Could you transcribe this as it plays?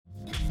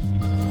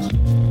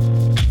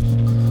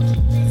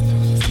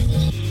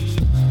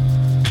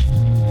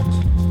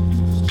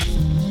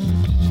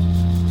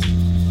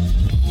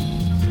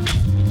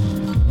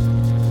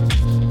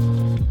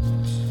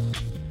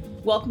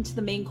welcome to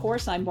the main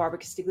course. I'm Barbara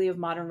Castiglia of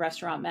Modern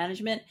Restaurant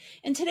Management,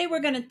 and today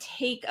we're going to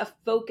take a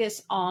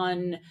focus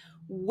on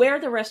where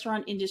the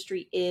restaurant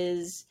industry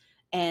is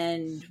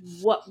and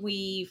what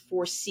we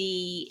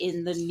foresee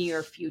in the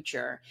near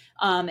future.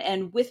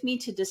 And with me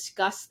to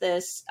discuss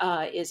this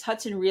is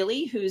Hudson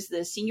Riehle, who's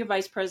the Senior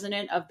Vice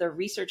President of the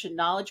Research and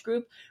Knowledge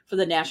Group for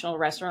the National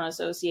Restaurant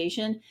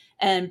Association,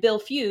 and Bill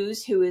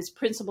Fuesz, who is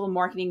Principal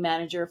Marketing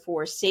Manager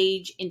for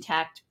Sage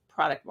Intact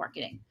Product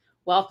Marketing.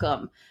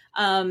 Welcome.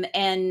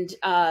 And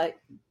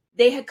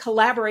they had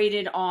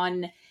collaborated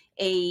on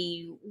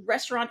a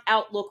restaurant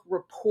outlook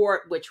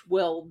report, which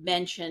we'll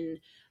mention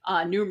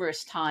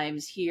numerous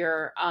times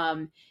here.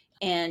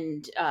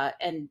 And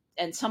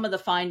some of the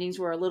findings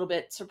were a little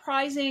bit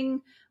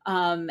surprising.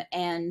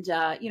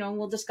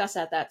 We'll discuss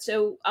that.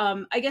 So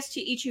I guess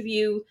to each of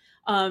you,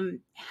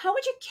 how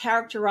would you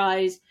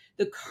characterize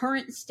the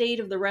current state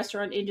of the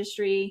restaurant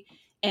industry?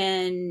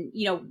 And,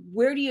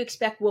 where do you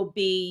expect we'll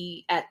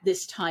be at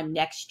this time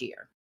next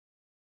year?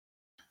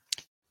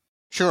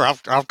 Sure,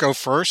 I'll go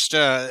first.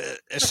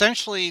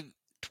 Essentially,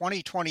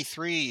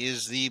 2023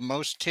 is the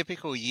most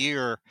typical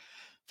year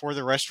for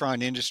the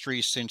restaurant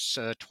industry since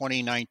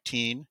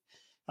 2019.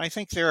 I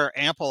think there are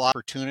ample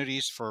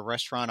opportunities for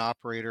restaurant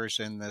operators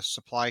and the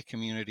supply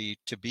community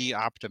to be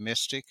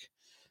optimistic.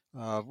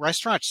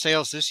 Restaurant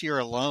sales this year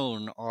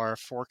alone are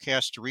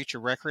forecast to reach a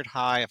record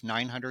high of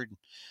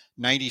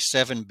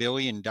 $997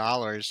 billion.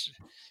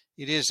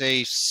 It is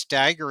a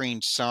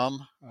staggering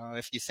sum.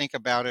 If you think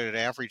about it, it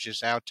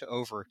averages out to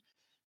over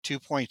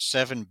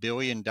 $2.7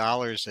 billion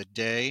a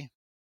day.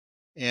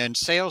 And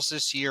sales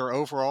this year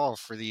overall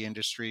for the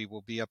industry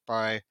will be up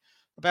by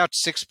about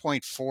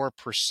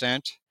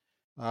 6.4%.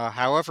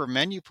 However,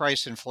 menu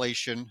price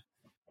inflation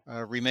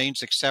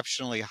remains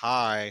exceptionally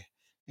high.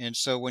 And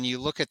so when you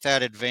look at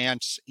that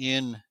advance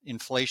in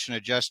inflation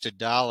adjusted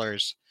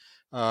dollars,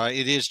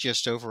 it is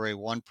just over a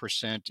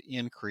 1%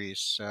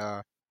 increase.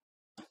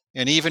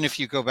 And even if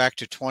you go back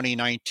to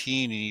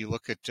 2019 and you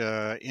look at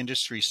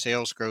industry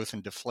sales growth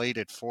and deflate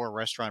it for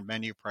restaurant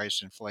menu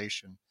price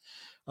inflation,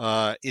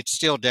 it's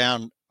still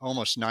down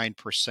almost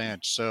 9%.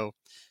 So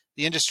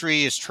the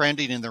industry is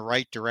trending in the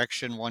right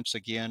direction once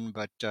again,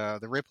 but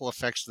the ripple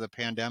effects of the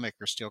pandemic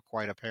are still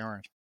quite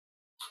apparent.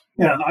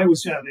 Yeah, and I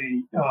was at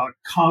a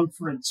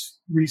conference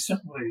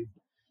recently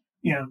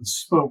and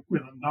spoke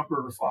with a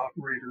number of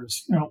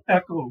operators. I'll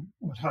echo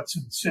what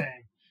Hudson's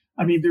saying.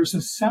 I mean, there's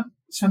a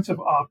sense of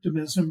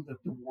optimism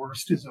that the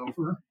worst is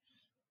over,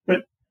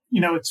 but,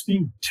 it's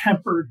being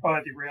tempered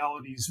by the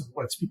realities of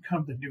what's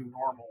become the new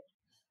normal.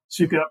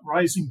 So you've got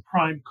rising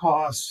prime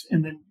costs,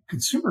 and then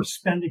consumer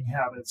spending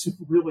habits have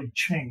really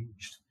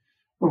changed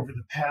over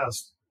the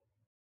past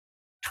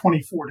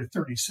 24 to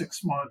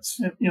 36 months.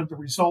 And the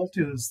result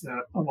is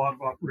that a lot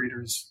of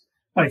operators,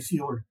 I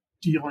feel, are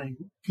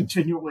dealing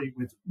continually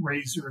with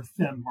razor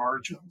thin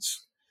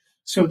margins.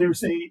 So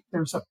there's a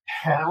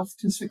path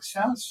to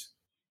success.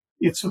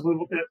 It's a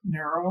little bit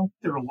narrow.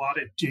 There are a lot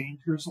of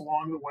dangers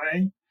along the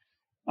way.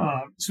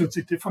 So it's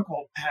a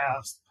difficult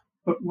path.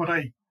 But what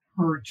I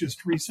heard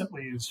just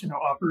recently is,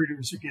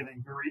 operators are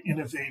getting very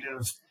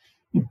innovative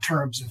in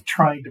terms of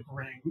trying to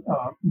bring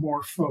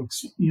more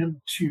folks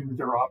into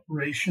their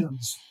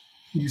operations,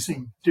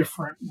 using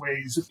different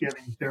ways of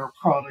getting their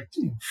product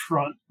in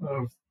front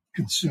of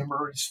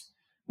consumers,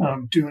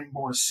 doing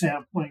more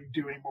sampling,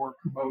 doing more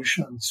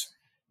promotions,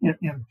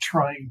 and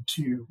trying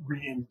to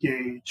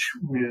re-engage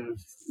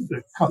with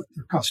their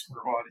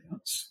customer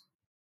audience.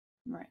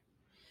 Right.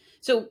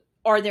 So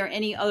are there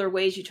any other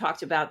ways? You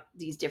talked about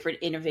these different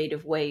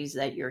innovative ways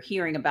that you're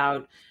hearing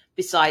about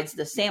besides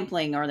the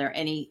sampling. Are there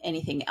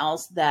anything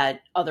else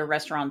that other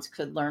restaurants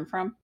could learn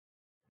from?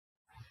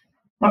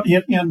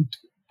 And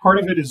part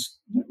of it is,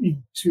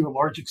 to a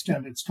large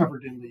extent, it's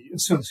covered in the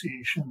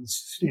association's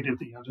State of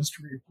the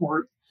Industry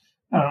report.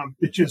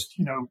 But just,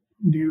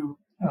 new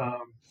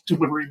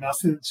delivery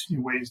methods,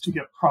 new ways to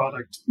get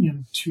product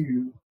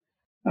into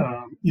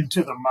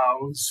the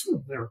mouths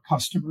of their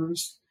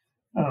customers.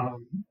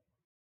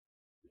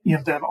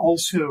 And then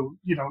also,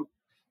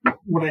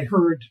 what I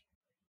heard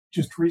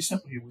just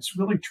recently was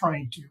really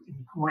trying to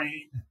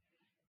ingrain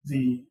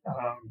the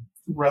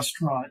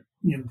restaurant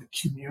in the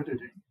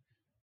community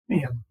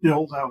and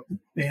build out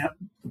the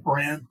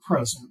brand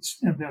presence,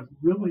 and then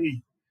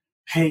really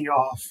pay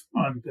off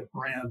on the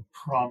brand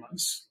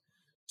promise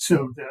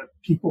so that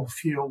people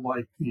feel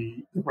like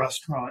the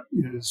restaurant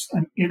is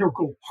an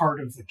integral part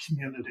of the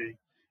community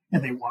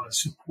and they want to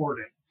support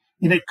it.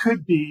 And it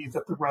could be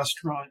that the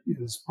restaurant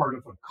is part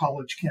of a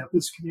college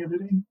campus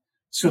community,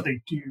 so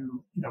they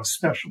do,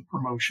 special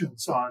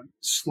promotions on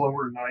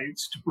slower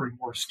nights to bring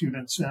more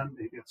students in.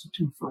 Maybe it's a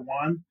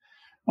 2-for-1,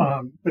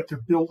 but they're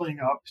building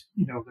up,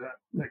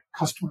 that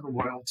customer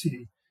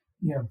loyalty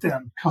and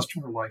then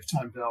customer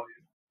lifetime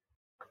value.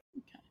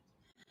 Okay.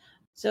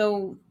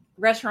 So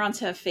restaurants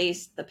have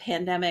faced the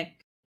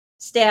pandemic,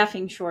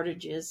 staffing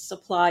shortages,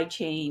 supply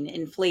chain,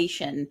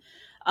 inflation,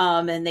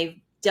 and they've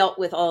dealt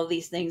with all of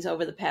these things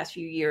over the past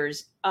few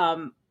years.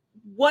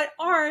 What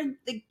are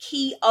the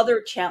key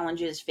other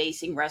challenges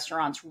facing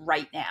restaurants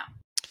right now?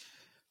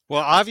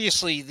 Well,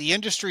 obviously, the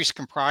industry is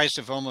comprised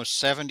of almost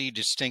 70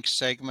 distinct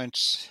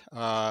segments,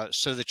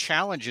 so the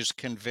challenges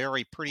can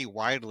vary pretty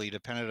widely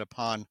depending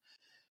upon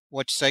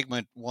what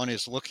segment one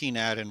is looking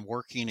at and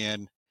working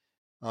in.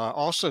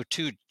 Also,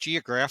 too,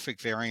 geographic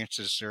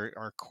variances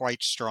are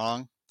quite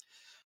strong.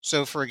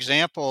 So, for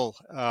example,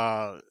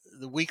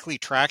 the weekly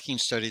tracking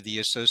study the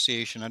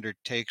association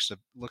undertakes of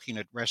looking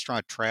at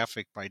restaurant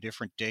traffic by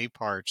different day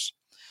parts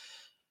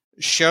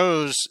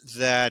shows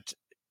that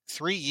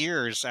 3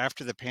 years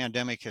after the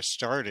pandemic has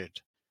started,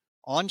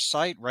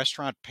 on-site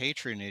restaurant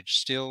patronage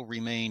still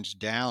remains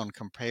down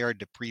compared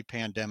to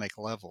pre-pandemic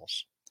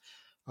levels.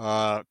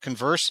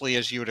 Conversely,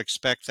 as you would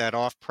expect, that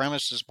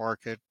off-premises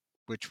market,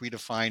 which we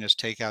define as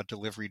takeout,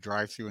 delivery,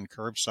 drive-through, and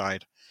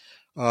curbside,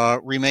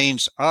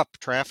 remains up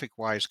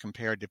traffic-wise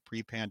compared to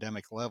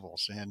pre-pandemic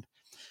levels. And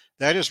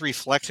that is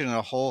reflected in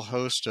a whole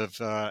host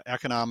of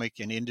economic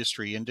and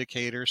industry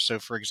indicators. So,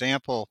 for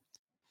example,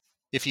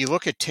 if you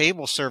look at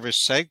table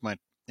service segment,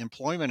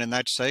 employment in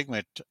that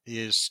segment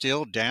is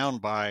still down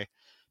by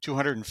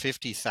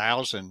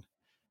 250,000.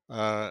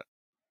 And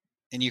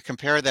you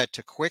compare that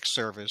to quick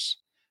service,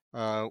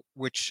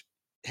 which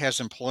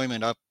has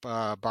employment up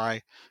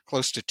by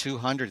close to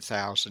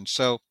 200,000.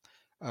 So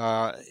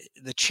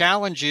the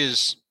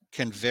challenges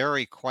can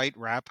vary quite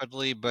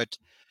rapidly, but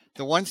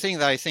the one thing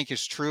that I think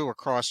is true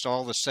across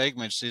all the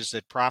segments is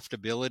that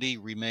profitability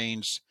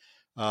remains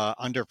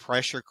under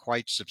pressure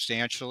quite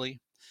substantially.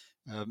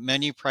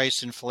 Menu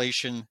price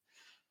inflation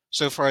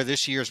so far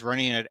this year is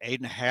running at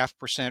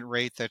 8.5%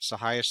 rate. That's the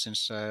highest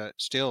since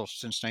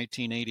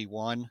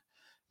 1981.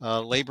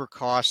 Labor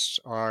costs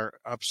are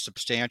up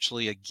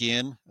substantially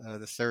again,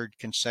 the third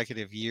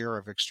consecutive year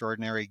of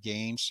extraordinary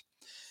gains.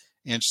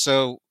 And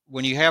so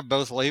when you have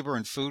both labor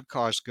and food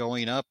costs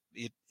going up,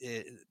 the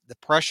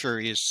pressure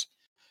is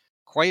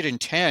quite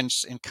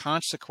intense. And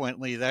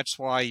consequently, that's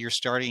why you're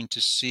starting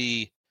to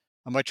see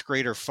a much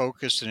greater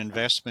focus and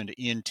investment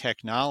in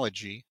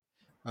technology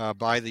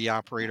by the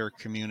operator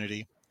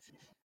community.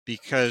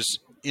 Because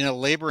in a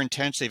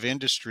labor-intensive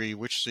industry,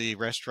 which the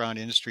restaurant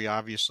industry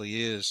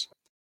obviously is,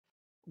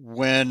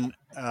 when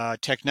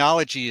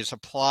technology is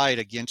applied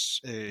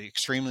against an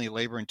extremely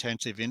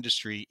labor-intensive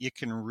industry, it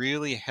can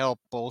really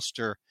help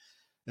bolster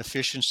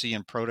efficiency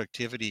and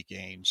productivity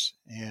gains.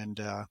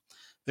 And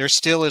there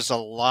still is a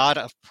lot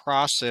of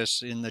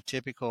process in the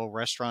typical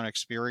restaurant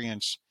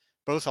experience,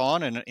 both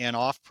on and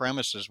off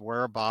premises,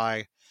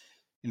 whereby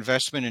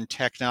investment in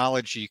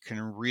technology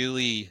can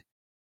really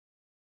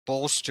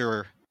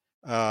bolster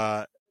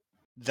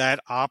that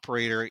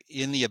operator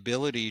in the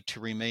ability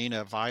to remain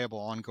a viable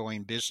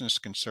ongoing business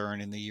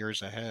concern in the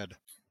years ahead.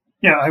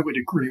 Yeah, I would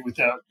agree with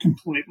that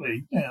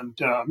completely. And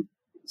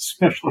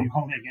especially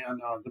honing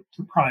in on the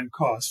prime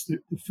costs,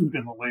 the food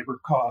and the labor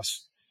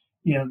costs.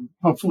 And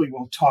hopefully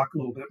we'll talk a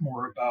little bit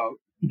more about,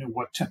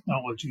 what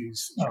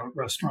technologies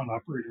restaurant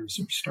operators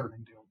are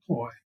starting to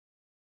employ.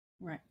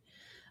 Right.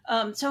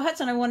 So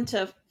Hudson, I wanted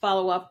to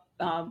follow up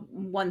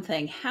one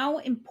thing. How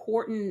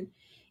important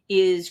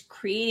is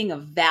creating a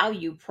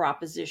value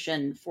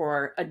proposition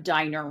for a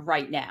diner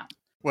right now?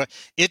 Well,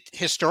 it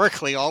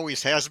historically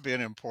always has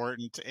been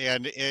important,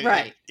 and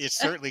Right. it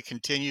certainly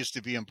continues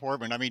to be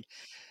important. I mean,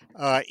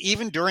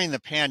 even during the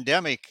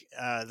pandemic,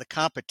 the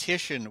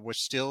competition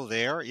was still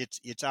there.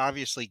 It's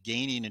obviously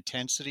gaining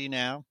intensity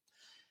now,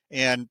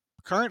 and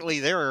currently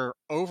there are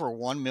over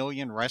 1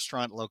 million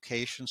restaurant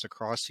locations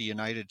across the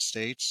United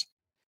States.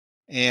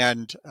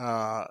 And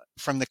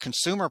from the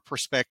consumer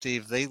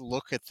perspective, they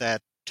look at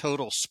that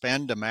total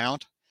spend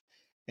amount,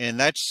 and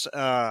that's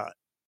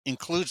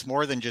includes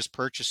more than just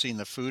purchasing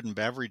the food and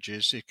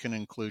beverages. It can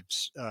include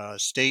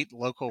state,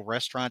 local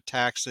restaurant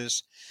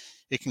taxes.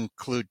 It can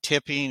include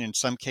tipping. In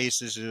some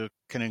cases, it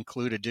can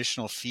include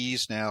additional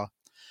fees now.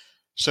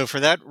 So for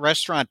that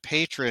restaurant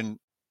patron,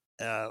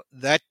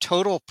 that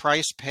total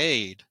price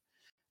paid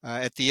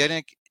at the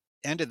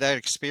end of that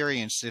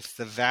experience, if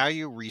the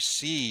value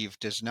received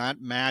does not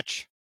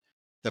match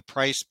the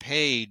price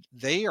paid,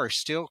 they are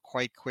still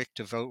quite quick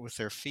to vote with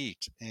their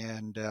feet.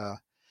 And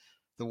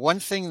the one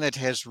thing that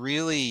has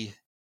really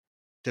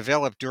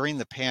developed during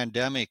the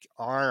pandemic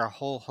are a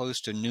whole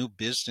host of new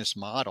business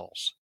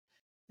models.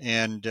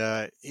 And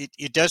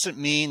it doesn't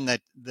mean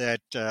that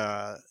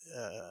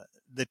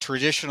the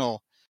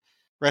traditional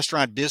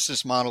restaurant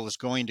business model is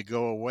going to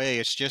go away.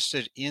 It's just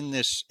that in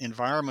this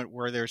environment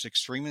where there's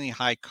extremely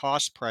high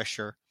cost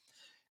pressure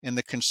and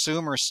the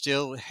consumer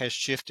still has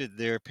shifted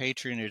their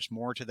patronage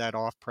more to that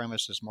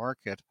off-premises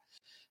market,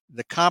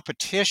 the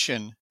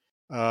competition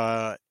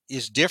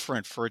is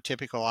different for a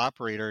typical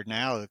operator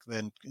now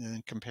than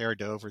compared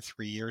to over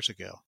 3 years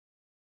ago.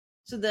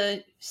 So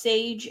the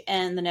SAGE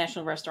and the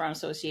National Restaurant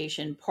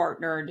Association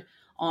partnered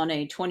on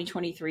a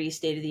 2023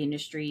 State of the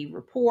Industry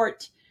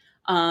report.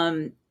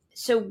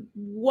 So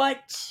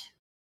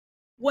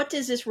what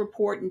does this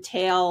report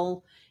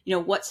entail?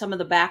 What's some of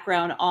the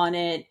background on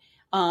it?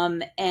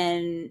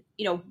 And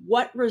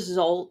what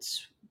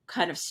results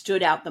kind of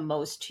stood out the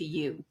most to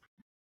you?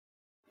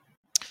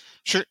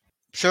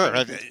 Sure.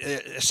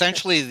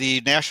 Essentially,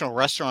 the National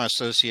Restaurant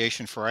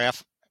Association,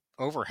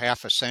 over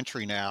half a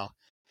century now,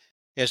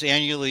 has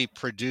annually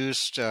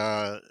produced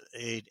an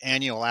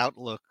annual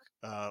outlook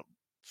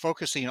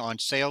focusing on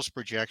sales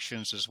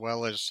projections as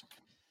well as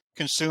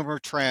consumer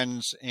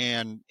trends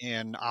and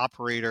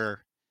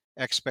operator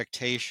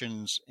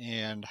expectations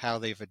and how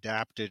they've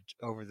adapted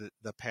over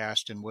the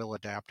past and will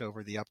adapt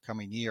over the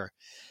upcoming year.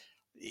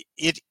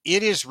 It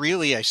is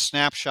really a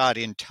snapshot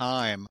in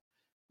time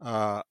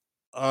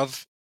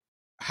of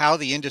how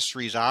the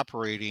industry is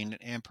operating,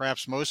 and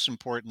perhaps most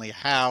importantly,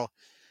 how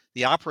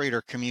the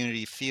operator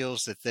community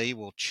feels that they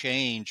will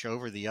change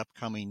over the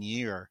upcoming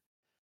year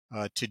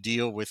to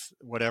deal with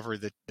whatever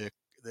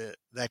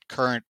that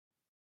current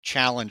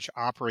challenge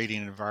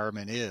operating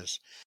environment is.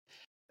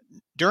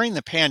 During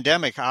the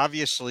pandemic,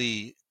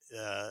 obviously,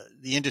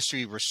 the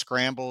industry was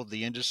scrambled.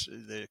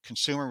 The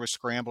consumer was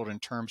scrambled in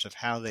terms of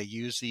how they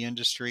use the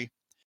industry.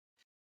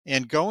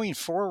 And going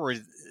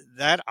forward,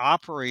 that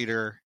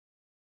operator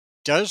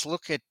does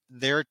look at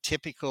their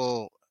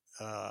typical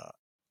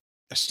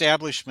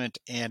establishment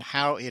and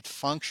how it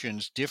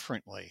functions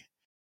differently.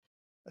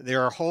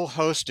 There are a whole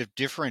host of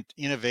different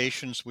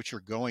innovations which are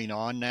going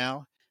on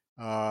now,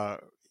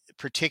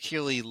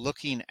 particularly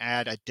looking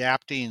at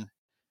adapting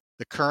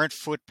the current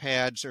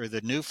footpads or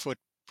the new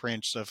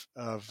footprints of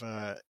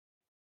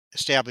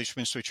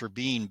establishments which are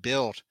being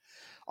built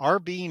are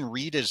being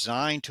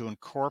redesigned to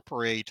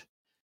incorporate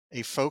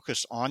a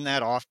focus on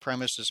that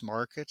off-premises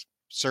market.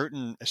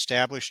 Certain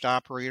established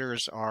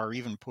operators are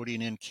even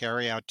putting in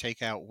carry-out,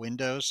 take-out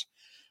windows.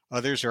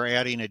 Others are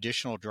adding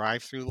additional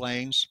drive-through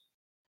lanes.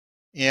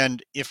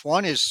 And if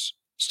one is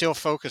still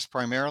focused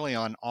primarily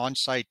on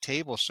on-site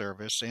table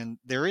service, and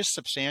there is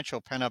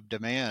substantial pent-up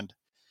demand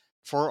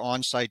for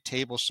on-site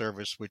table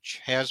service,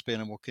 which has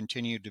been and will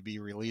continue to be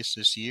released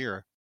this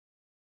year,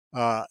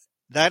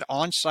 that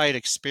on-site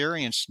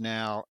experience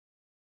now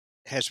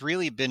has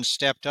really been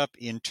stepped up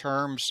in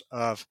terms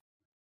of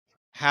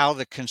how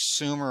the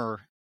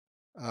consumer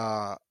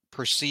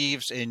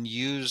perceives and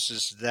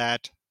uses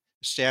that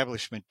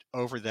establishment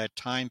over that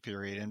time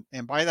period.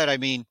 And by that, I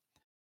mean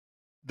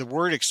the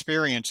word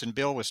experience, and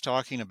Bill was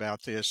talking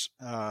about this,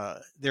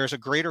 there's a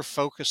greater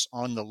focus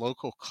on the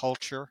local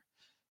culture.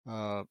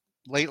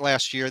 Late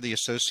last year, the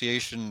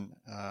association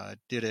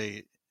did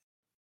a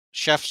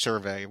chef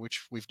survey,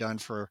 which we've done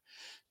for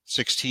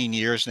 16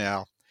 years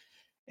now.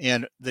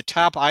 And the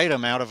top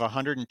item out of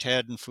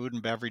 110 food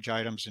and beverage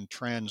items and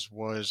trends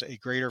was a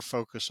greater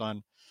focus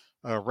on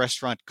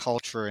restaurant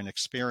culture and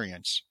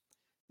experience.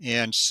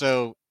 And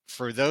so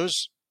for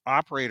those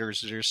operators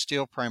that are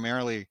still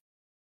primarily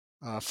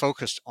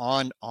focused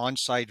on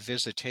on-site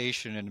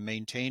visitation and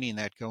maintaining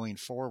that going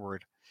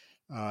forward,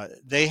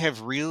 they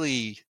have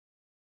really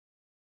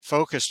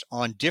focused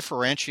on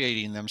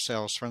differentiating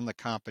themselves from the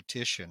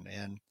competition.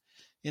 And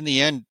in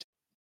the end,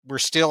 we're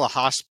still a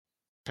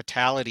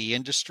hospitality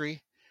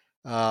industry.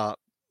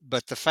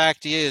 But the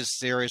fact is,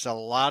 there is a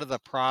lot of the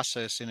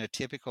process in a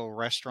typical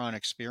restaurant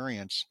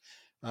experience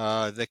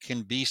that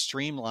can be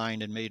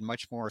streamlined and made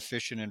much more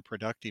efficient and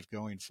productive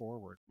going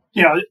forward.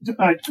 Yeah,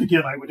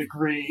 again, I would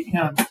agree.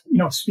 And,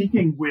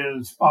 speaking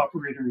with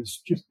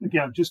operators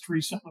just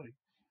recently,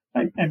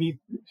 I mean,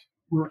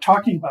 we were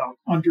talking about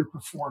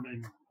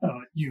underperforming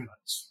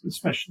units,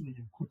 especially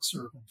in quick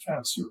serve and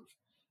fast serve.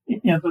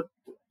 And the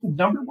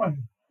number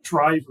one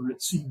driver,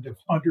 it seemed, of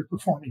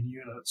underperforming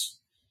units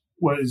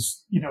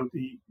was,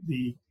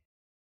 the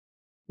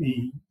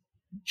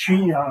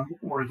GM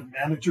or the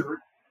manager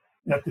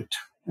at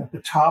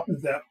the top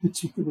of that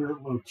particular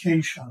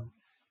location,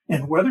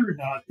 and whether or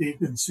not they've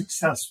been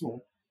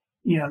successful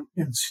in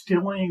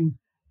instilling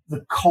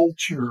the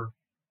culture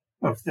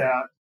of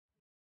that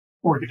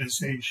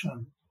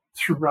organization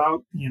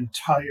throughout the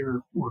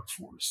entire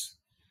workforce.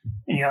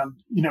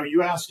 And,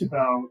 you asked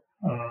about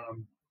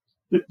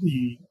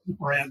the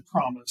brand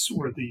promise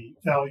or the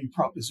value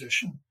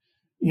proposition.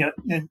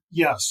 And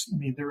yes, I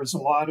mean, there are a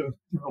lot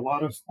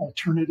of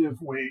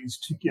alternative ways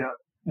to get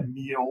a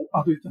meal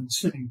other than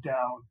sitting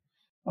down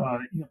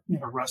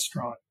in a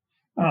restaurant.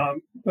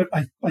 But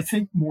I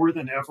think more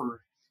than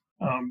ever,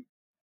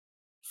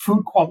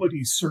 food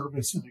quality,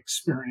 service, and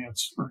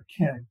experience are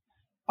king.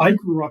 I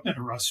grew up in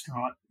a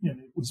restaurant, and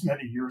it was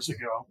many years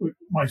ago, but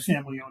my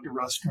family owned a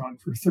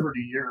restaurant for 30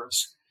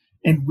 years.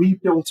 And we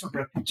built a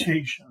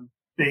reputation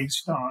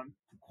based on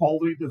the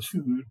quality of the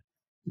food,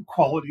 the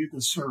quality of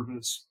the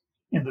service,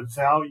 and the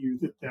value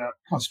that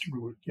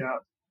customer would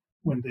get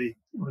or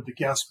the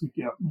guest would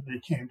get when they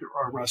came to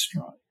our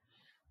restaurant.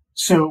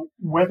 So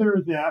whether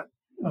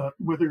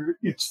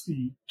it's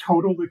the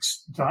total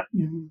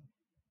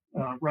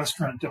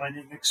restaurant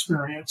dining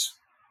experience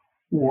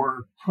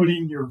or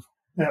putting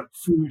that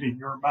food in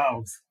your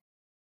mouth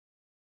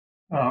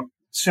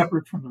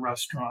separate from the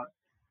restaurant,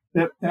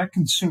 that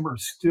consumer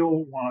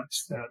still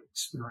wants that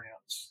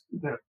experience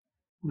that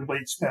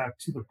relates back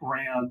to the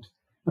brand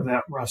of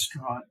that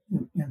restaurant,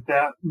 and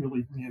that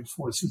really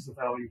reinforces the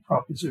value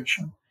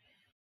proposition.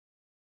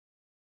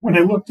 When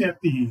I looked at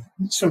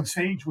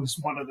Sage was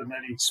one of the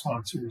many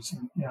sponsors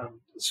and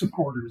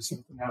supporters of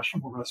the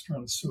National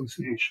Restaurant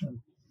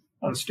Association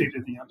State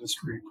of the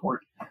Industry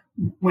report.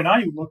 When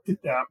I looked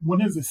at that,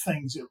 one of the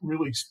things that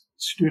really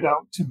stood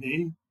out to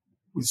me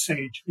with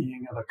Sage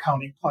being an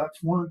accounting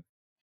platform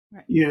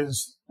Right.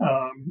 is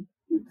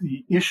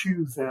the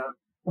issue that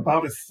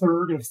about a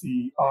third of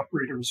the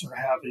operators are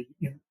having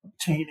in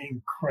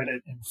obtaining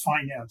credit and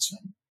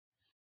financing,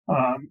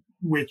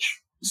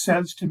 which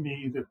says to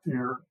me that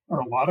there are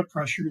a lot of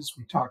pressures.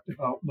 We talked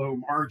about low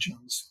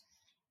margins,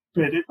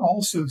 but it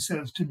also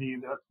says to me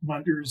that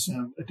lenders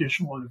and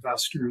additional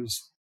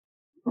investors,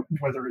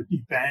 whether it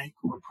be bank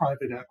or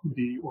private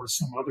equity or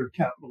some other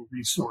capital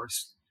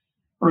resource,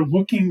 are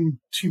looking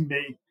to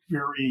make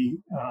very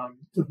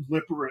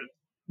deliberate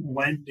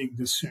lending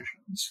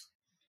decisions.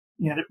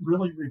 And it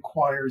really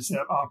requires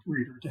that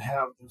operator to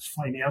have the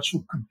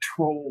financial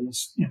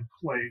controls in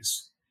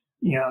place.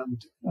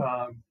 And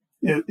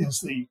as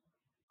they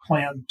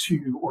plan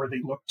to, or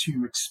they look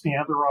to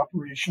expand their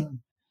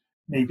operation,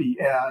 maybe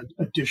add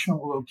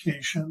additional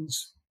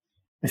locations,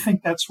 I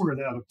think that's where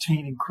that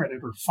obtaining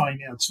credit or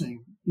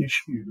financing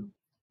issue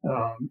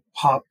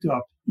popped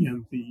up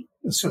in the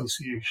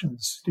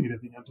association's State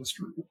of the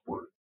Industry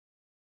report.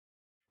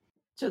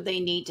 So they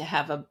need to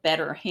have a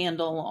better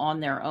handle on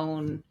their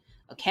own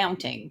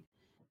accounting,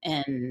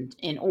 and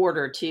in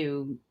order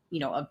to,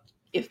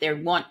 if they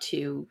want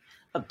to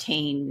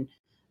obtain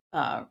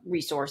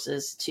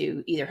resources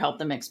to either help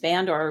them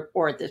expand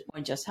or at this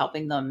point just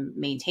helping them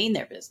maintain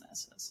their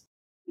businesses.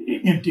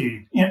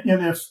 Indeed. And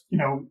if,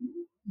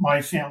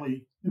 my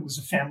family, it was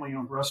a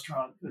family-owned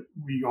restaurant, that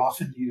we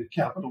often needed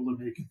capital to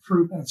make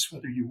improvements,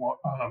 whether you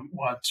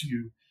want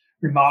to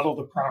remodel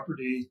the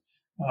property,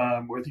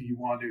 whether you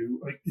want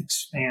to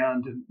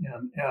expand and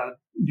add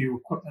new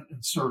equipment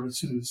and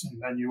services and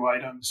menu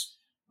items,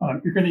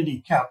 you're going to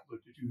need capital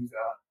to do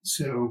that.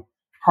 So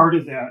part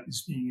of that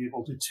is being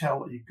able to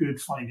tell a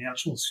good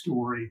financial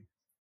story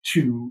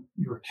to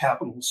your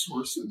capital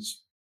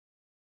sources.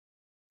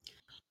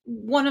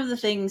 One of the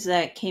things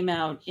that came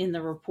out in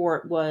the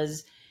report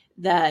was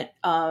that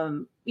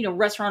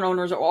restaurant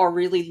owners are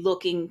really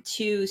looking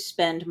to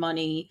spend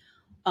money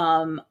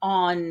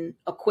on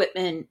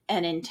equipment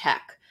and in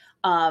tech.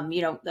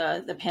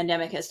 The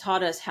pandemic has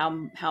taught us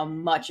how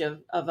much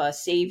of a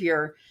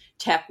savior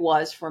tech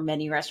was for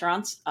many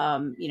restaurants.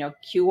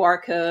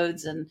 QR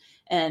codes and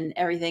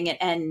everything,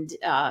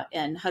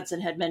 and Hudson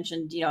had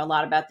mentioned a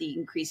lot about the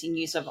increasing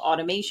use of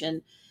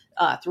automation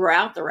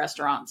throughout the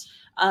restaurants.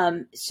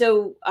 I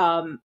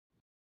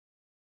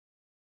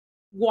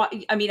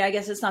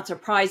guess it's not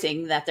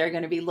surprising that they're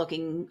going to be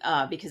looking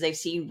because they've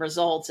seen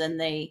results and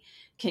they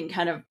can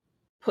kind of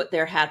put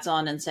their hats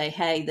on and say,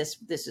 hey, this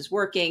is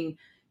working.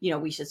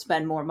 We should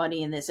spend more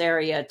money in this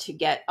area to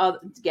get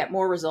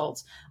more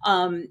results.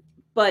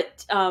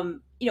 But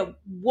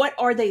what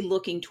are they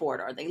looking toward?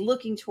 Are they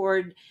looking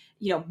toward,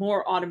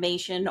 more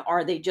automation?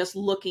 Are they just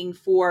looking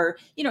for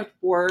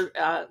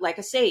like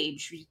a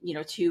Sage,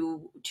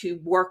 to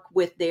work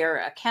with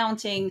their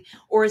accounting?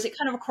 Or is it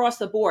kind of across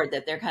the board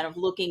that they're kind of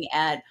looking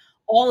at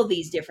all of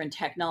these different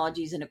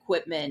technologies and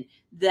equipment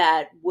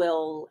that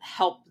will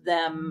help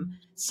them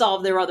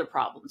solve their other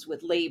problems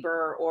with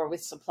labor or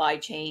with supply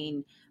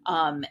chain,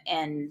 and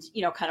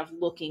kind of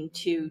looking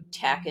to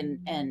tech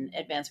and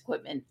advanced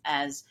equipment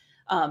as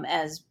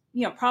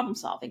problem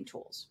solving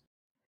tools?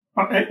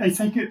 I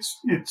think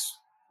it's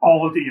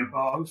all of the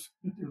above.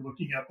 That they're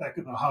looking at back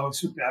of the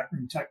house or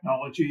backroom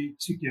technology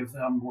to give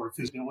them more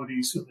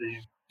visibility so they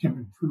can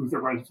improve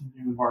their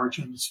revenue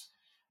margins,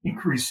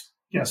 increase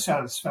guest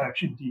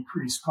satisfaction,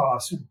 decrease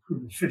costs, and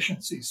improve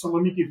efficiency. So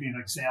let me give you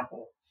an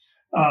example.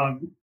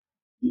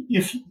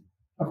 If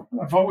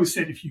I've always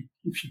said if you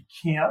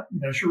can't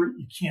measure it,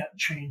 you can't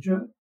change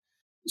it.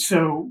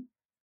 So,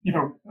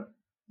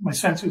 my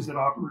sense is that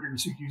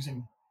operators are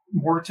using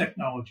more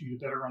technology to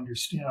better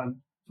understand,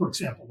 for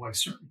example, why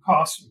certain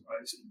costs are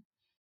rising.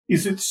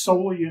 Is it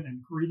solely an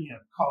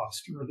ingredient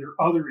cost, or are there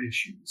other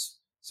issues,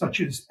 such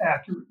as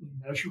accurately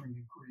measuring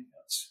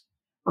ingredients?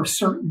 Are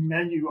certain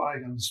menu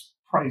items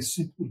priced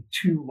simply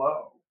too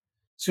low?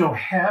 So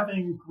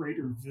having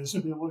greater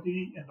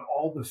visibility into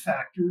all the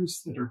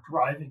factors that are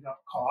driving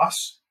up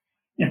costs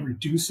and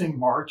reducing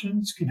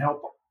margins can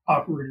help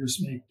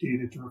operators make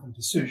data-driven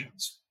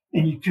decisions.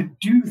 And you can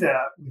do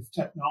that with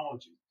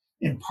technology.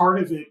 And part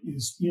of it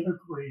is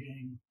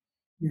integrating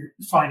your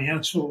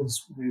financials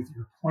with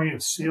your point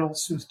of sale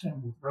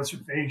system, with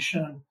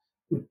reservation,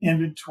 with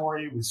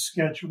inventory, with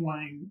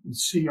scheduling, with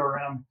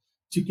CRM,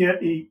 to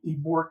get a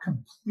more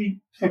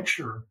complete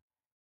picture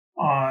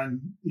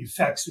on the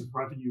effects of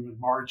revenue and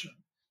margin.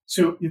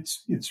 So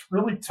it's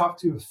really tough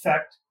to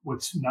affect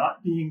what's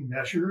not being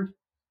measured,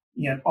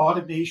 and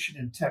automation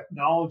and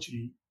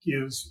technology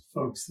gives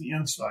folks the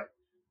insight.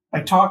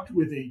 I talked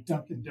with a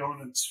Dunkin'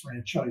 Donuts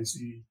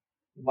franchisee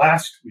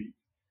last week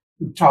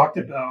who talked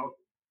about,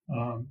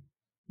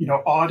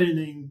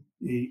 auditing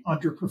a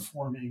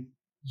underperforming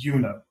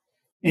unit.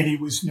 And he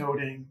was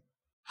noting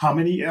how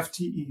many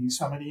FTEs,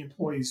 how many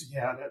employees he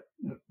had at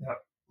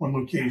one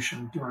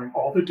location during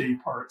all the day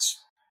parts,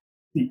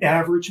 the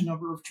average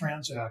number of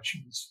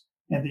transactions,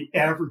 and the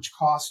average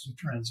cost of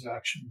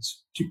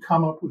transactions to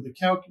come up with a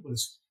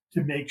calculus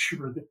to make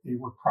sure that they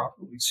were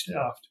properly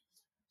staffed.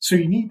 So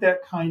you need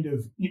that kind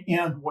of,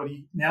 and what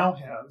he now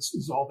has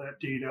is all that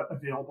data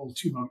available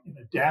to him in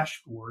a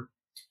dashboard,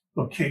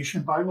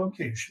 location by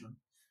location,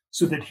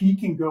 so that he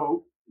can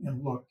go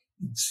and look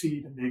and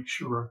see to make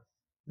sure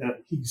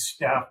that he's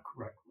staffed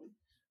correctly.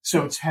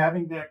 So it's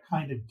having that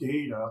kind of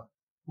data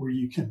where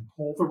you can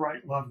pull the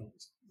right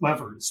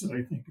levers that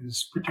I think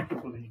is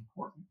particularly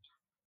important.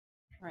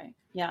 Right.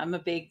 Yeah, I'm a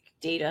big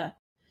data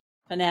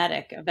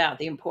fanatic about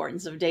the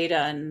importance of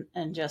data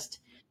and just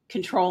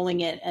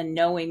controlling it and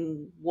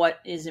knowing what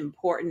is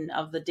important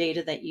of the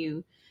data that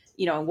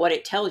what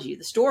it tells you,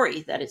 the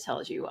story that it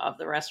tells you of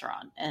the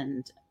restaurant.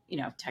 And,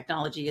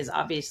 technology is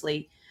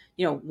obviously,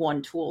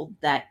 one tool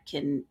that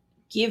can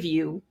give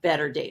you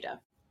better data,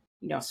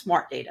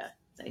 smart data,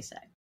 they say.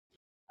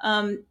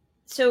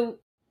 So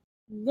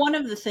one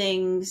of the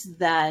things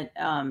that,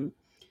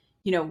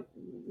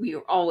 we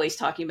were always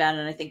talking about,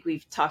 and I think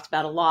we've talked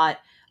about a lot,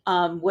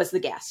 was the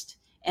guest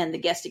and the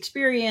guest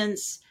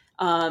experience.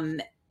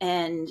 And,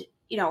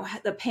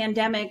 the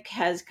pandemic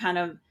has kind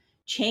of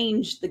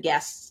changed the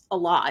guests a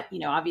lot.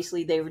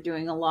 Obviously they were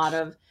doing a lot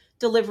of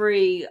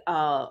delivery,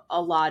 a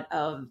lot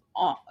of,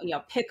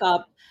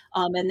 pickup,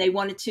 and they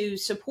wanted to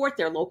support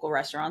their local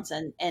restaurants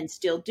and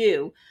still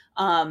do.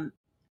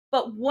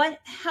 But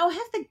how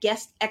have the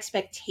guest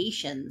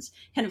expectations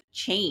kind of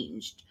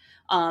changed?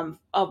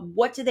 Of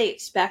what do they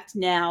expect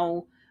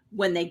now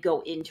when they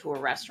go into a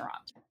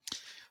restaurant?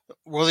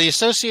 Well, the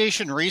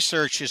association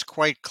research is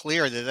quite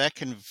clear that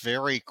can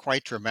vary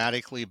quite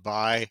dramatically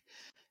by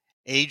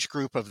age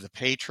group of the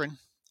patron.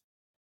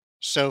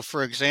 So,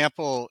 for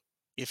example,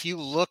 if you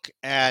look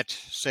at,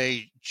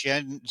 say,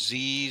 Gen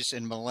Z's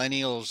and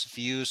millennials'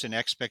 views and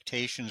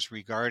expectations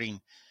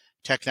regarding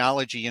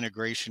technology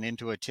integration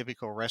into a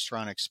typical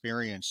restaurant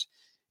experience,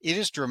 it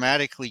is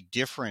dramatically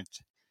different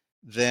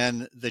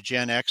than the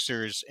Gen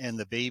Xers and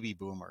the baby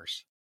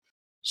boomers.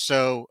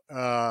 So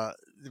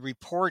the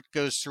report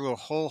goes through a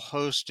whole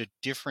host of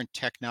different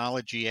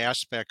technology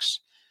aspects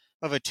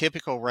of a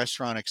typical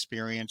restaurant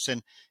experience,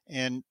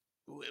 and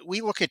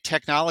we look at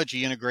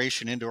technology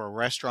integration into a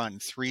restaurant in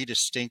three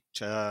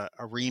distinct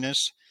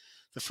arenas.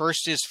 The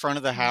first is front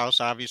of the house,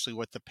 obviously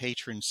what the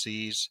patron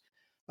sees.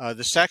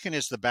 The second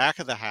is the back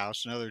of the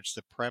house, in other words,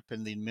 the prep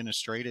and the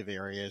administrative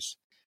areas.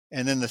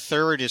 And then the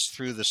third is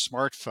through the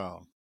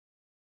smartphone.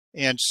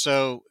 And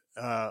so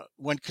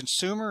when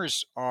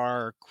consumers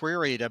are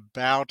queried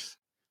about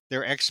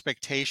their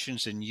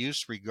expectations and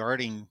use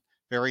regarding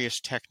various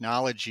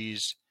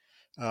technologies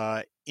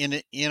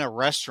in a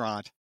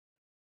restaurant,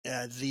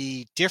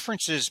 the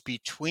differences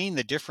between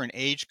the different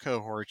age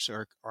cohorts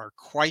are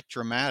quite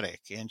dramatic.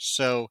 And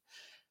so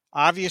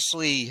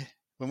obviously,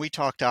 when we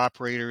talk to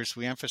operators,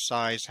 we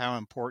emphasize how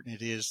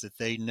important it is that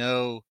they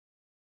know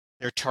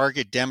their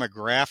target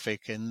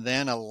demographic and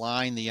then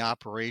align the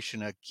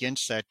operation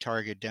against that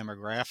target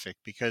demographic,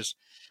 because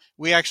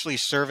we actually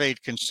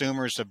surveyed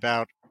consumers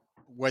about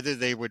whether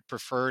they would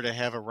prefer to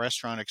have a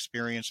restaurant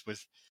experience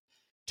with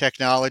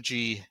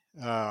technology,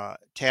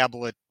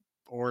 tablet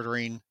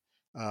ordering,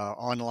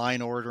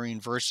 online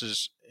ordering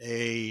versus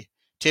a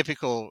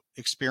typical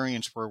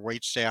experience where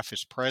wait staff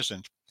is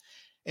present.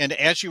 And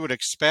as you would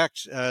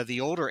expect, the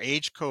older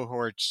age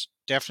cohorts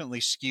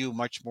definitely skew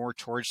much more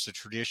towards the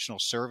traditional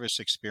service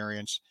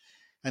experience,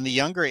 and the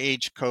younger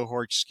age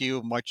cohorts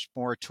skew much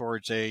more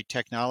towards a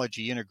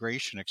technology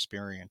integration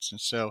experience. And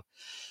so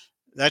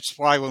that's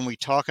why when we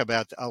talk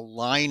about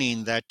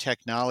aligning that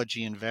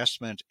technology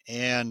investment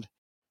and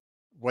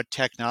what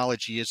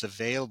technology is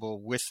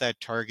available with that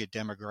target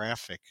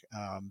demographic,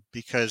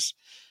 because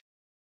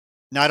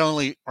not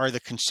only are the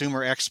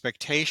consumer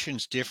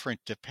expectations different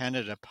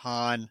dependent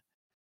upon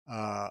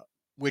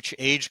which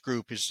age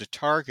group is the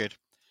target,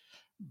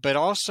 but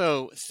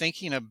also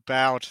thinking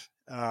about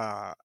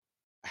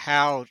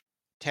how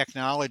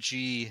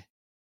technology,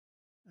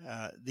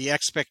 the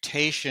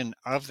expectation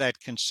of that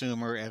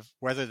consumer, of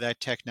whether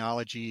that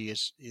technology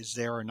is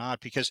there or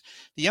not, because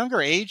the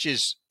younger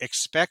ages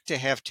expect to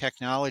have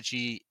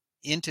technology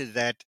into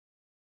that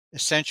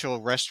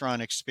essential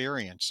restaurant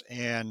experience.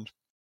 And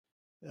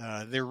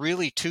there are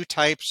really two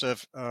types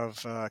of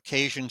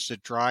occasions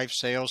that drive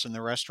sales in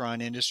the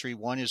restaurant industry.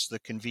 One is the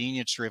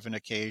convenience-driven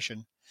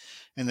occasion,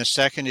 and the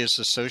second is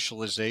the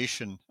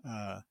socialization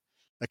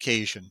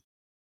occasion.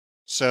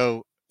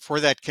 So for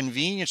that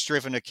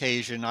convenience-driven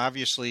occasion,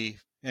 obviously,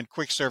 and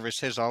quick service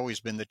has always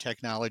been the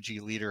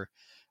technology leader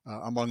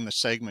among the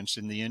segments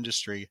in the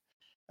industry.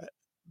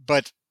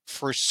 But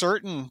for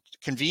certain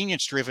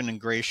convenience-driven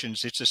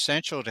integrations, it's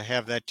essential to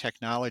have that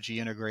technology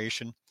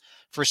integration.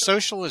 For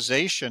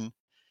socialization,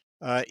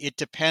 it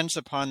depends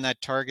upon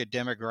that target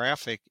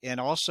demographic and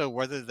also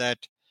whether that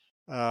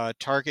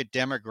target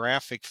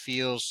demographic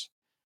feels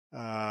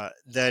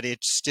that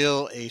it's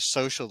still a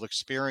social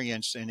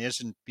experience and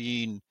isn't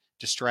being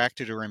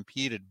distracted or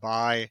impeded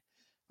by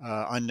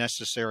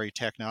unnecessary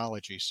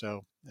technology.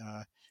 So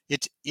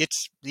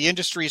it's the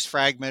industry is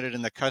fragmented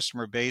and the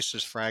customer base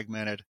is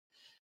fragmented,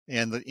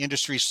 And the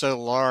industry is so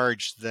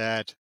large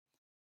that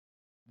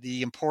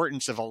the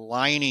importance of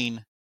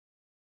aligning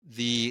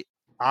the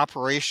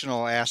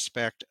operational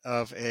aspect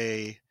of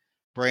a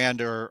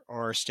brand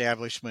or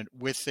establishment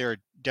with their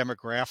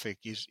demographic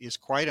is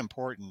quite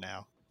important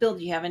now. Bill,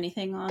 do you have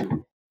anything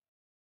on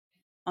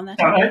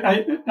that?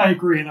 I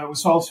agree. And I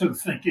was also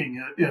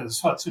thinking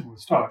as Hudson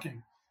was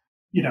talking,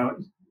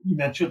 you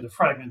mentioned the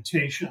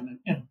fragmentation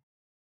and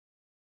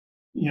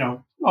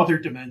other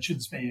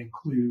dimensions may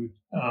include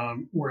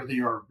where they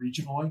are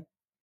regionally,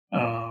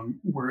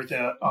 where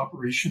that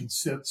operation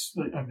sits.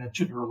 That I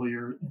mentioned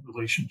earlier in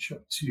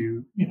relationship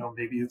to,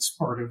 maybe it's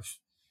part of,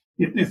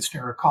 it's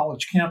near a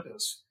college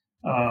campus.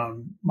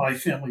 My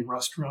family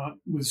restaurant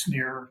was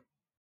near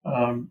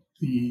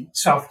the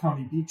South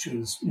County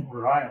beaches in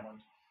Rhode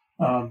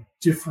Island.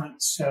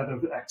 Different set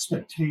of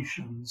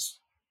expectations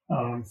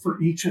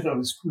for each of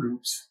those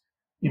groups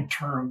in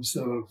terms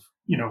of,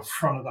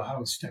 front of the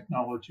house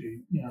technology,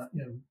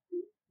 and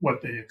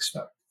what they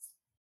expect.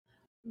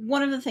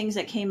 One of the things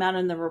that came out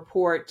in the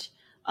report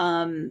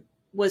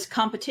was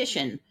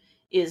competition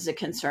is a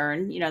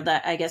concern.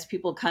 That I guess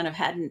people kind of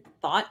hadn't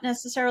thought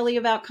necessarily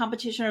about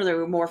competition, or they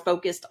were more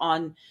focused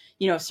on,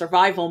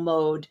 survival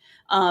mode.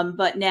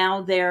 But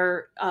now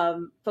they're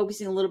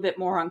focusing a little bit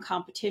more on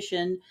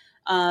competition.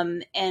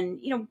 And,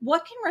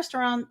 what can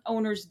restaurant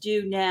owners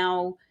do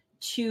now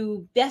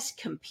to best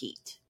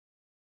compete?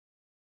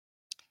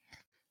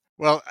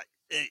 Well,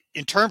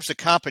 in terms of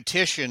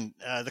competition,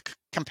 the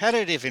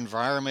competitive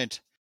environment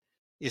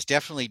is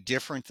definitely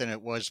different than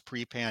it was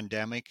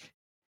pre-pandemic.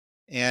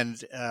 And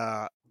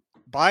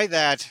by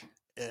that,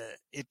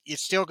 it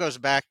still goes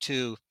back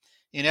to,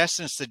 in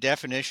essence, the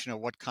definition of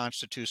what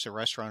constitutes a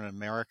restaurant in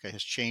America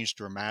has changed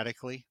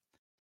dramatically.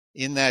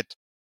 In that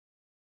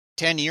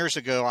 10 years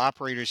ago,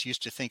 operators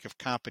used to think of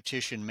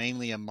competition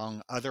mainly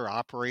among other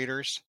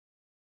operators.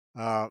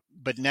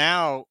 But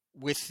now,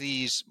 with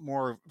these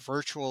more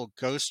virtual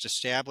ghost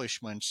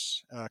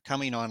establishments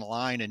coming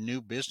online and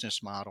new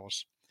business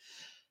models,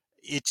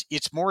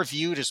 it's more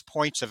viewed as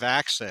points of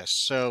access.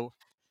 So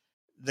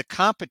the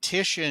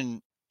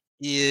competition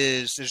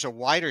there's a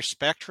wider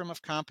spectrum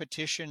of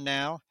competition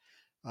now.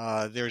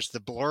 There's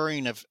the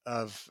blurring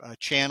of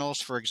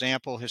channels. For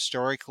example,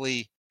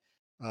 historically,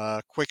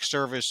 quick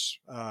service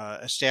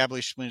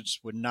establishments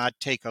would not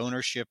take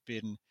ownership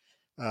in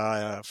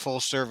full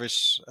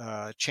service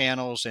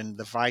channels, and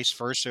the vice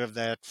versa of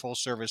that. Full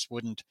service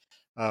wouldn't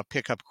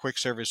pick up quick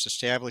service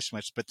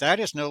establishments, but that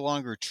is no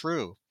longer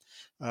true.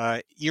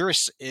 You're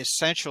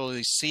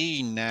essentially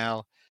seeing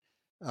now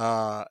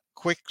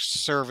quick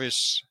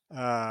service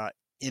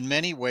in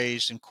many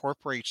ways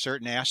incorporate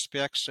certain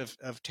aspects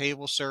of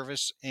table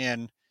service,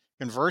 and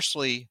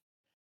conversely,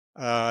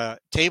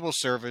 table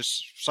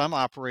service, some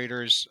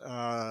operators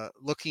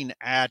looking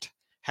at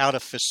how to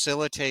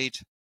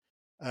facilitate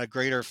a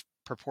greater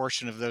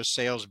proportion of those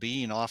sales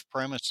being off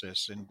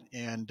premises,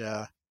 and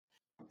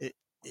it,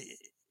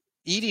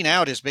 eating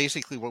out is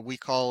basically what we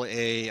call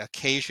a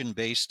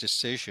occasion-based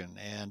decision.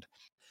 And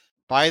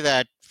by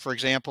that, for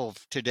example,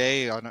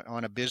 today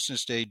on a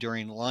business day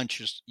during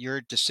lunch,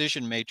 your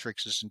decision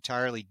matrix is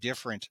entirely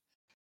different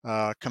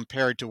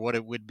compared to what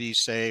it would be,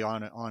 say,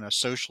 on a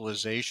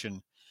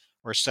socialization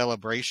or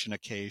celebration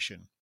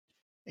occasion.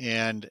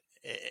 And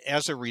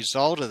as a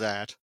result of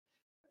that,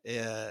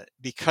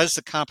 because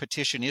the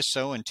competition is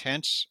so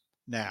intense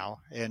now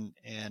and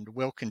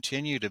will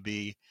continue to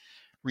be,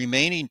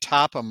 remaining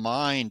top of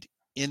mind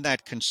in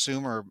that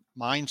consumer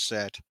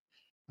mindset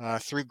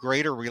through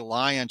greater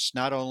reliance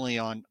not only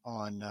on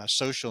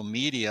social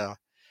media,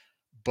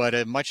 but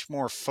a much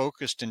more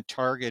focused and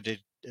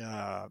targeted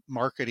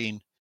marketing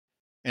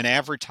and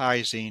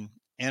advertising.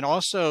 And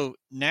also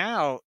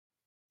now,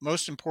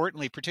 most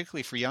importantly,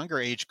 particularly for younger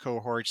age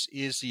cohorts,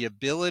 is the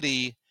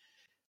ability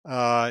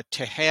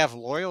to have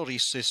loyalty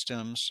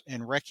systems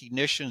and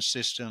recognition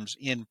systems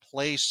in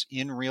place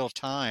in real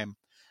time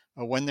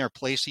when they're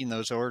placing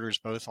those orders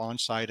both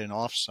on-site and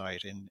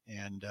off-site.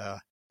 And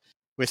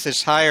with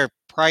this higher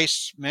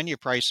menu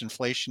price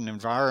inflation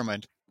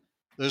environment,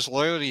 those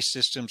loyalty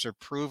systems are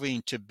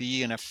proving to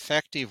be an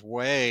effective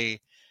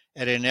way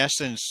at, in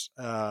essence,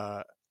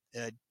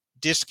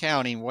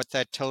 discounting what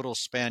that total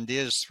spend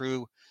is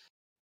through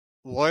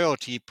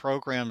loyalty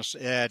programs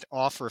that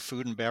offer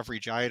food and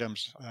beverage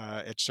items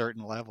at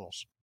certain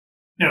levels.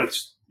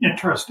 It's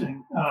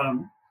interesting.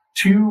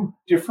 Two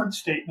different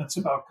statements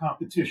about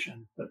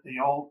competition, but they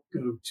all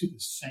go to the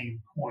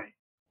same point.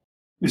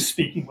 I was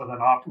speaking with an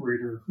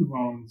operator who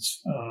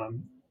owns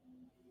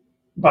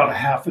about a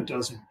half a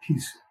dozen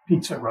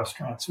pizza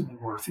restaurants in the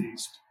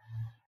Northeast.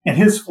 And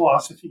his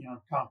philosophy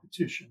on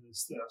competition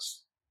is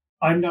this: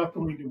 I'm not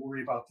going to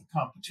worry about the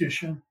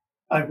competition.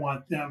 I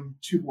want them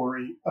to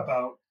worry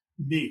about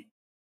me.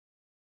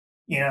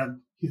 And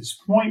his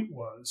point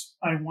was,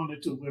 I want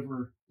to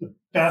deliver the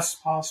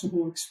best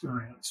possible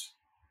experience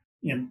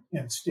and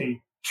stay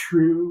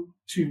true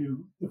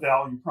to the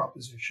value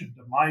proposition,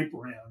 to my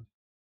brand,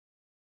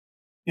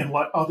 and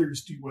let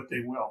others do what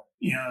they will.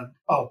 And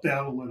I'll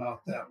battle it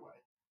out that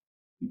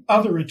way.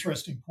 Other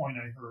interesting point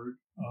I heard,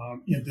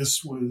 and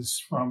this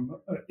was from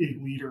a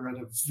leader at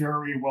a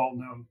very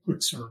well-known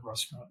quick-serve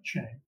restaurant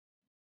chain.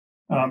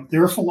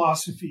 Their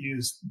philosophy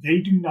is they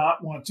do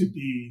not want to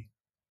be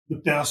the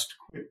best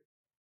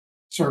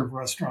quick-serve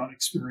restaurant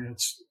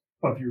experience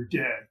of your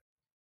day.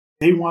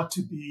 They want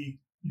to be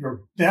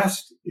your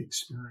best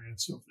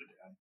experience of the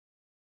day,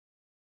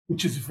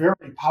 which is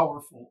very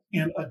powerful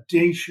and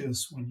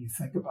audacious when you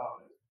think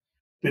about it.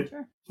 But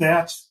Sure.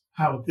 That's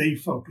how they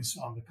focus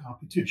on the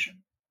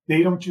competition.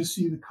 They don't just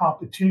see the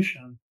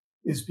competition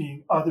as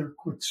being other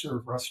quick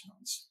serve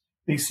restaurants.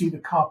 They see the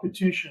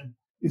competition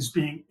as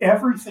being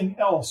everything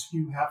else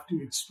you have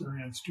to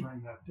experience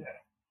during that day.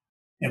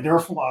 And their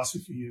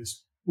philosophy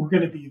is we're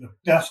going to be the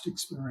best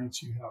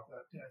experience you have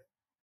that day.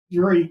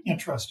 Very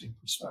interesting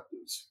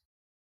perspectives.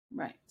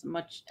 Right. It's a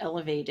much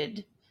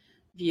elevated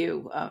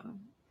view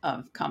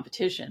of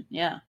competition.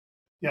 Yeah.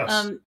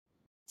 Yes.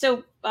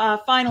 So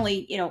finally,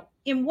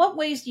 in what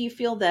ways do you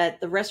feel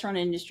that the restaurant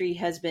industry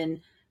has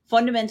been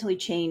fundamentally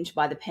changed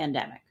by the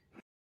pandemic?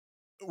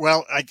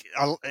 Well,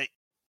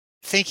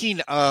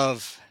 thinking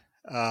of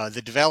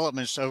the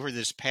developments over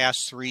this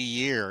past 3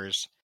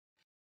 years,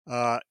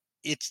 uh,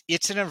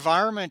 it's an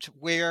environment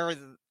where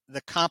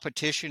the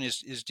competition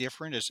is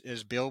different,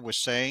 as Bill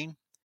was saying,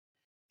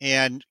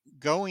 and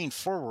going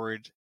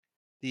forward,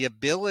 the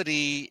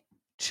ability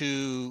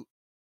to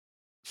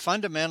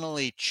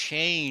fundamentally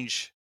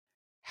change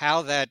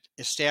how that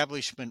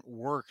establishment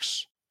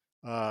works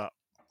uh,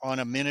 on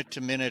a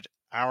minute-to-minute,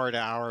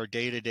 hour-to-hour,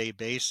 day-to-day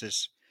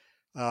basis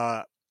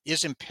uh,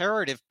 is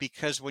imperative,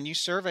 because when you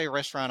survey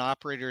restaurant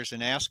operators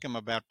and ask them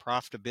about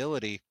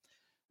profitability,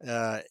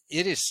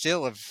 it is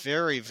still a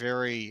very,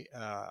 very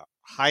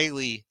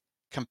highly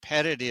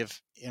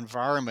competitive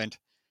environment,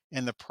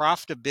 and the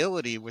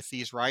profitability with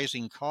these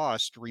rising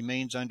costs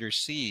remains under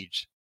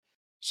siege.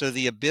 So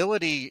the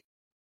ability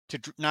to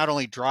not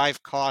only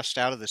drive cost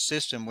out of the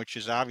system, which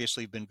has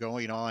obviously been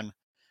going on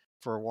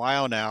for a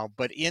while now,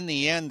 but in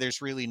the end,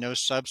 there's really no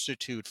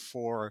substitute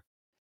for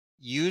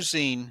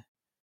using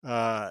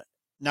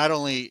not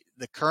only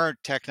the current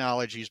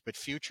technologies, but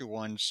future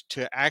ones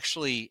to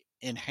actually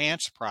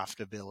enhance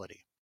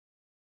profitability.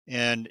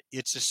 And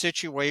it's a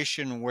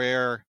situation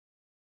where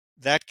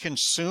that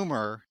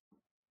consumer,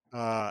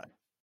 uh,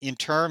 in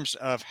terms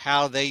of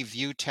how they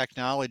view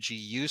technology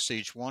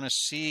usage, want to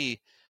see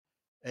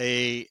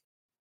a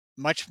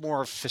much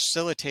more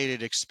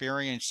facilitated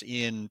experience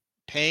in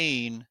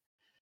paying,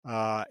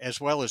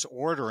 as well as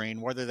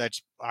ordering, whether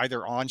that's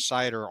either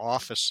on-site or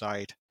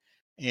off-site.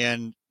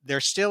 And there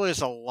still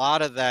is a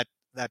lot of that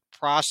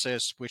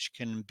process which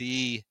can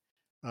be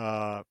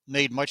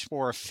made much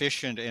more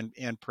efficient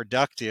and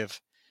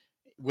productive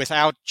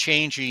without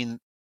changing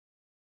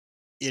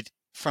it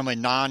from a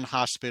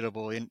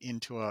non-hospitable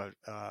into a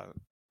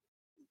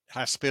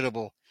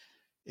hospitable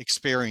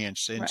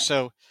experience. And Right.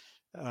 so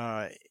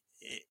uh,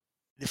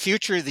 the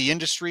future of the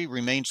industry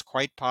remains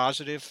quite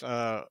positive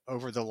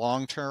over the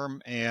long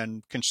term,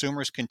 and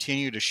consumers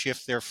continue to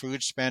shift their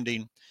food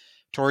spending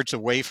towards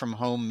away from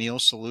home meal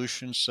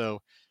solutions.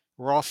 So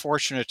we're all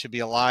fortunate to be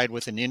allied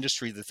with an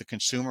industry that the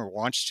consumer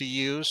wants to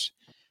use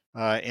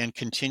and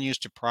continues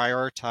to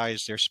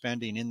prioritize their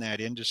spending in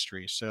that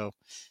industry. So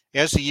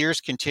as the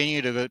years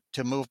continue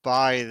to move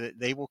by,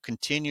 they will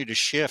continue to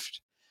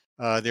shift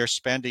their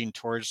spending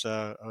towards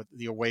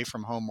the away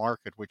from home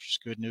market, which is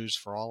good news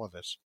for all of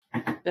us.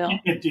 Bill?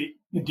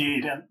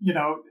 Indeed. And,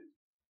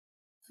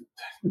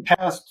 the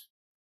past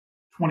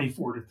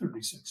 24 to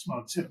 36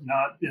 months have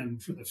not been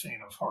for the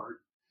faint of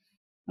heart.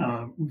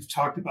 We've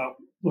talked about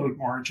load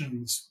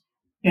margins.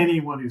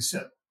 Anyone who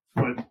set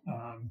foot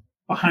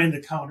behind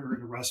the counter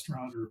in a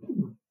restaurant or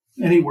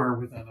anywhere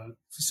within a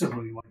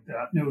facility like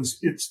that knows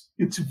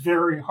it's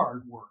very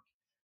hard work,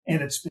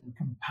 and it's been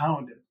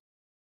compounded.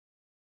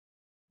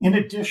 In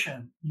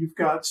addition, you've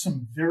got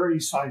some very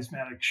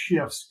seismic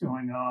shifts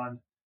going on,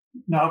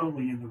 not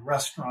only in the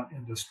restaurant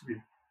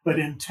industry, but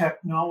in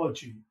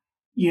technology,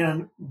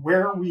 in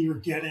where we are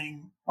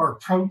getting our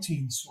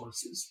protein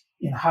sources,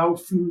 in how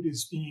food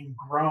is being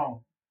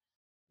grown,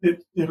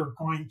 that are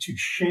going to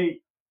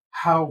shape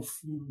how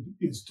food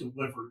is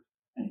delivered.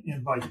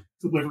 And by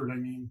delivered, I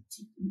mean,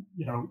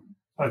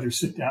 either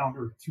sit down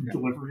or through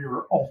delivery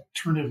or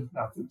alternative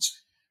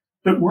methods.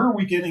 But where are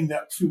we getting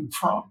that food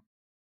from?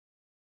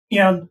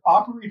 And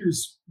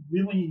operators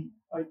really,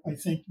 I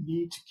think,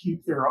 need to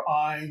keep their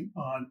eye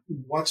on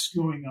what's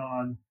going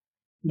on,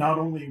 not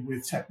only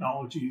with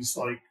technologies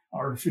like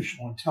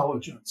artificial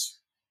intelligence,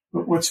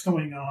 but what's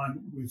going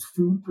on with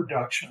food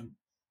production,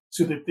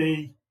 so that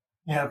they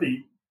have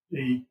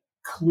a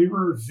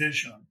clearer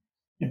vision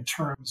in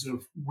terms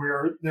of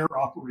where their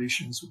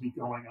operations will be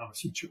going on a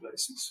future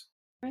basis.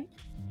 Right.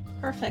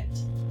 Perfect.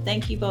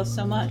 Thank you both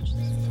so much.